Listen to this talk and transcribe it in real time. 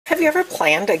Have you ever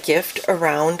planned a gift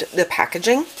around the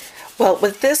packaging? Well,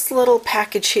 with this little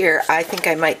package here, I think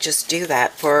I might just do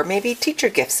that for maybe teacher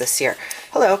gifts this year.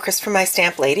 Hello, Chris from My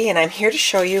Stamp Lady, and I'm here to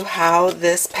show you how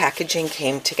this packaging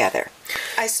came together.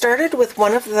 I started with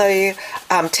one of the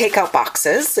takeout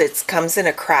boxes. It comes in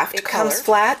a craft color. It comes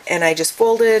flat, and I just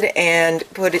folded and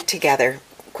put it together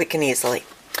quick and easily.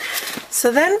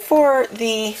 So then for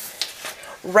the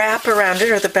wrap around it,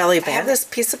 or the belly band, I have this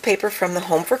piece of paper from the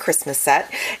Home for Christmas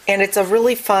set, and it's a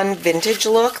really fun vintage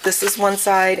look. This is one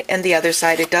side, and the other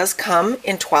side, it does come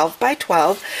in 12 by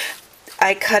 12.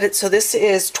 I cut it, so this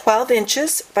is 12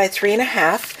 inches by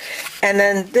 3.5, and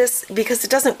then this, because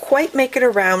it doesn't quite make it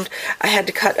around, I had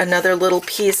to cut another little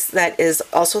piece that is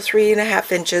also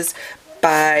 3.5 inches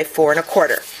by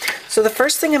 4.25. So the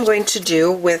first thing I'm going to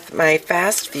do with my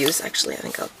fast fuse, actually I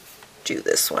think I'll do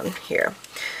this one here.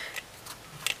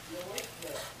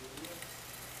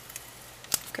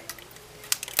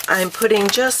 I'm putting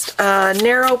just a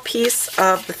narrow piece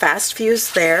of the fast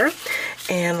fuse there,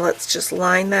 and let's just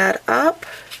line that up.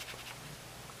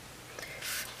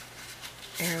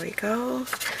 There we go.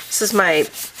 This is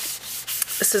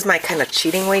my kind of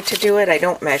cheating way to do it. I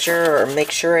don't measure or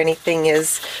make sure anything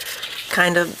is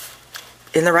kind of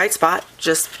in the right spot.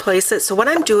 Just place it. So what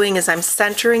I'm doing is I'm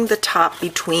centering the top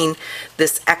between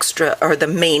this extra, or the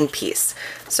main piece.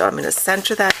 So I'm going to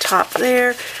center that top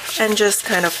there and just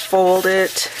kind of fold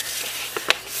it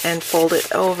and fold it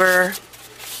over.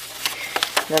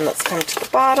 And then let's come to the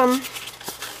bottom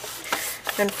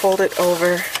and fold it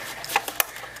over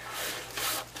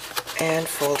and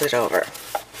fold it over.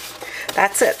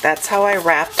 That's it. That's how I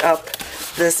wrapped up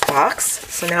this box.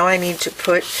 So now I need to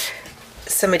put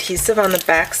some adhesive on the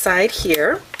back side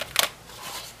here,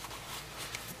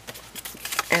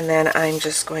 and then I'm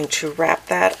just going to wrap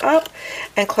that up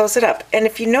and close it up. And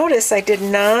if you notice, I did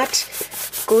not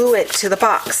glue it to the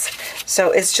box,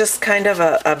 so it's just kind of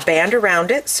a band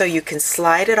around it, so you can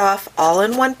slide it off all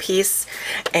in one piece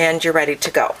and you're ready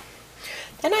to go.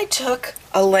 Then I took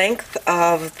a length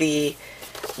of the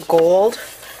gold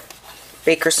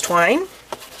baker's twine.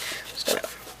 Just gonna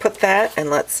put that, and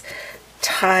let's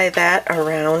tie that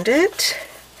around it.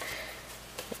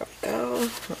 There we go.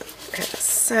 Kind of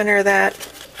center that.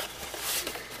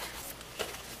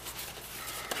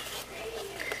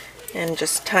 And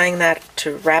just tying that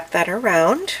to wrap that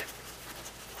around.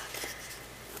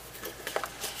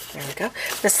 There we go. I'm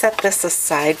going to set this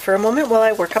aside for a moment while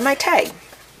I work on my tag.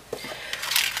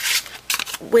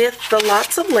 With the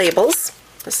Lots of Labels,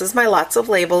 this is my Lots of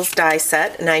Labels die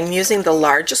set, and I'm using the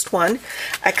largest one.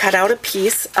 I cut out a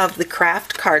piece of the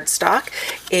craft cardstock.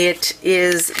 It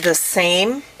is the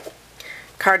same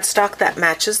cardstock that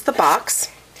matches the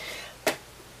box.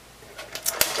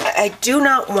 I do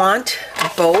not want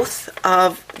both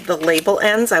of the label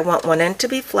ends. I want one end to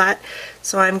be flat,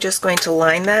 so I'm just going to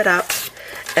line that up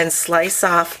and slice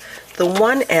off the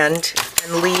one end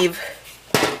and leave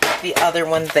the other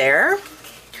one there.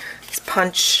 Let's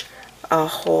punch a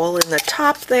hole in the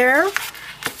top there. You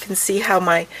can see how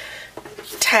my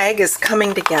tag is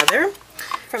coming together.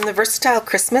 From the Versatile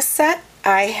Christmas set,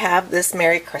 I have this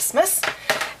Merry Christmas,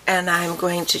 and I'm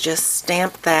going to just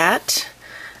stamp that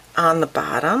on the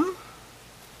bottom.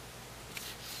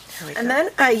 And then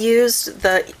I used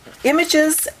the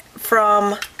images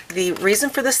from the Reason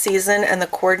for the Season and the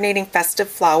Coordinating Festive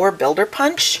Flower Builder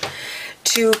Punch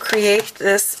to create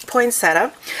this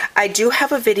poinsettia. I do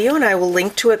have a video, and I will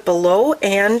link to it below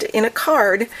and in a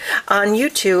card on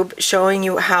YouTube showing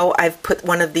you how I've put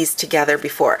one of these together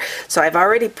before. So I've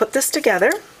already put this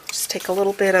together. Just take a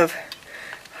little bit of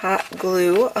hot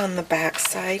glue on the back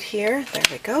side here. There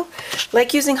we go. I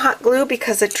like using hot glue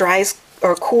because it dries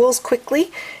or cools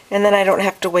quickly, and then I don't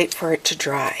have to wait for it to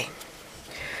dry.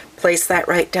 Place that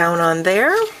right down on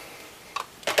there.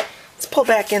 Let's pull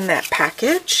back in that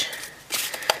package.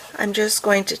 I'm just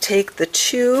going to take the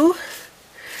two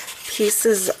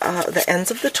pieces, the ends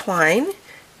of the twine,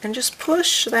 and just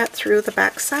push that through the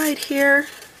back side here.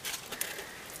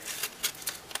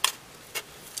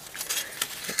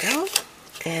 There we go.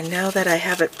 And now that I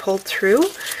have it pulled through,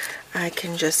 I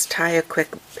can just tie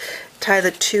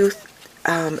the two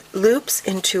loops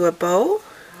into a bow.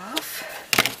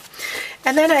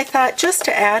 And then I thought, just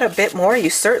to add a bit more, you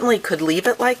certainly could leave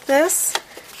it like this.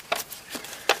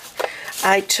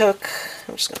 I'm just going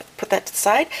to put that to the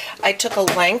side. I took a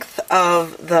length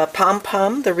of the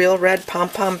pom-pom, the Real Red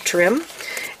pom-pom trim,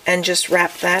 and just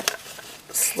wrapped that,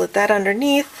 slid that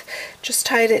underneath, just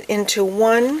tied it into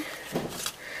one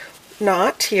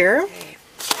knot here,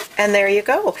 and there you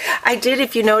go. I did,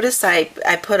 if you notice, I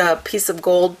put a piece of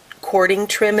gold cording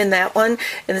trim in that one.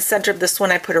 In the center of this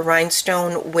one I put a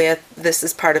rhinestone with this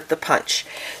is part of the punch.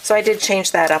 So I did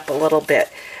change that up a little bit.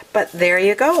 But there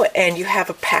you go, and you have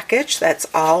a package that's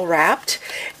all wrapped.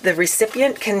 The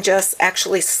recipient can just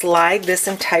actually slide this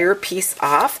entire piece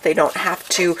off. They don't have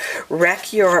to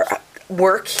wreck your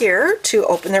work here to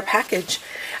open their package.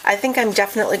 I think I'm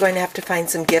definitely going to have to find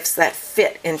some gifts that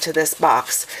fit into this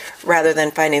box rather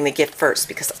than finding the gift first,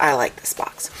 because I like this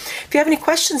box. If you have any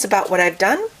questions about what I've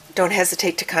done, don't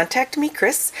hesitate to contact me,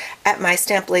 Chris, at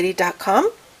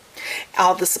mystamplady.com.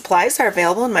 All the supplies are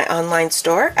available in my online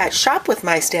store at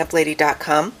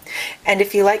shopwithmystamplady.com. And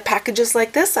if you like packages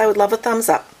like this, I would love a thumbs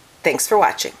up. Thanks for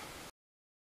watching.